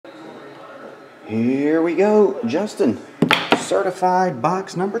Here we go, Justin. Certified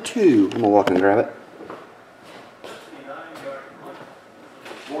box number 2. I'm gonna walk and grab it.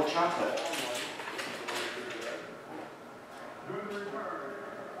 More chocolate.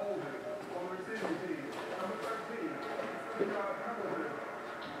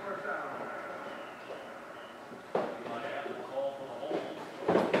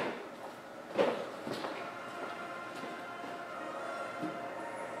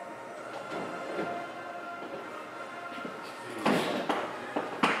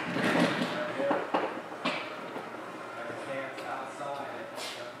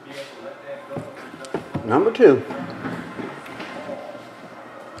 Number 2.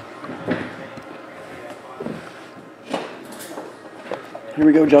 Here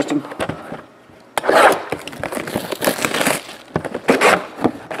we go, Justin.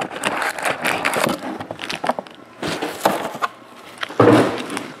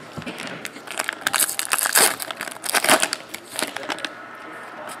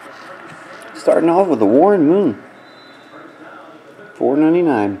 Starting off with the Warren Moon.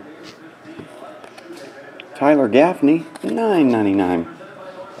 $4.99. Tyler Gaffney, $9.99.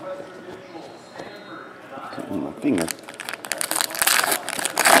 On my finger.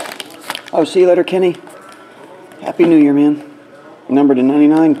 Oh, see you later, Kenny. Happy New Year, man. Number to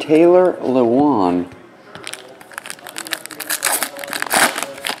 99, Taylor Lewan.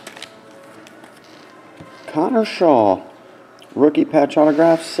 Connor Shaw, rookie patch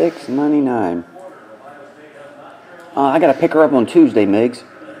autograph, $6.99. I gotta pick her up on Tuesday, Migs.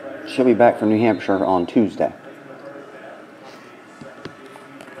 She'll be back from New Hampshire on Tuesday.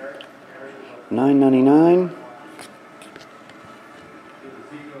 $9.99.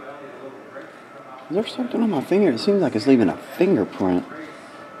 Is there something on my finger? It seems like it's leaving a fingerprint.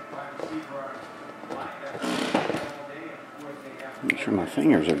 Make sure my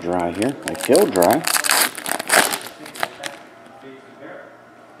fingers are dry here. They feel dry.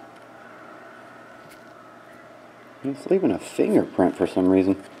 It's leaving a fingerprint for some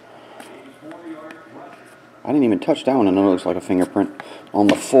reason. I didn't even touch that one, and it looks like a fingerprint on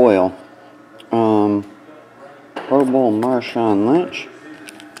the foil. Pro Bowl Marshawn Lynch.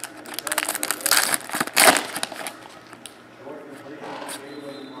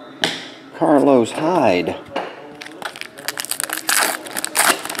 Carlos Hyde.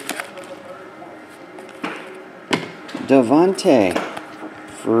 Devontae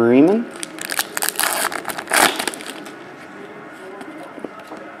Freeman.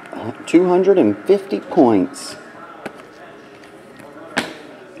 250 points.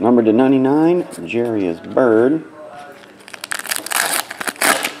 Number to 99, Jarius Byrd.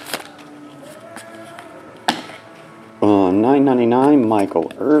 $9.99,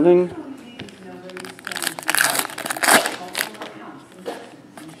 Michael Irving.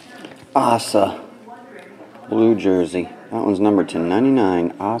 Asa, blue jersey. That one's numbered to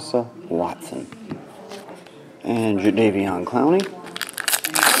 99, Asa Watson. And Jadeveon Clowney.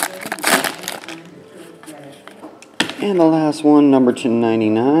 And the last one, number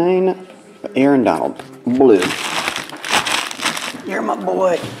 299, Aaron Donald, blue. You're my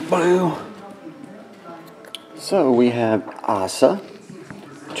boy, blue. So we have Asa,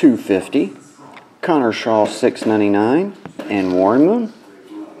 $250, Connor Shaw, $6.99, and Warren Moon,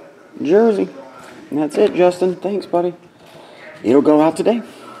 jersey. And that's it, Justin. Thanks, buddy. It'll go out today.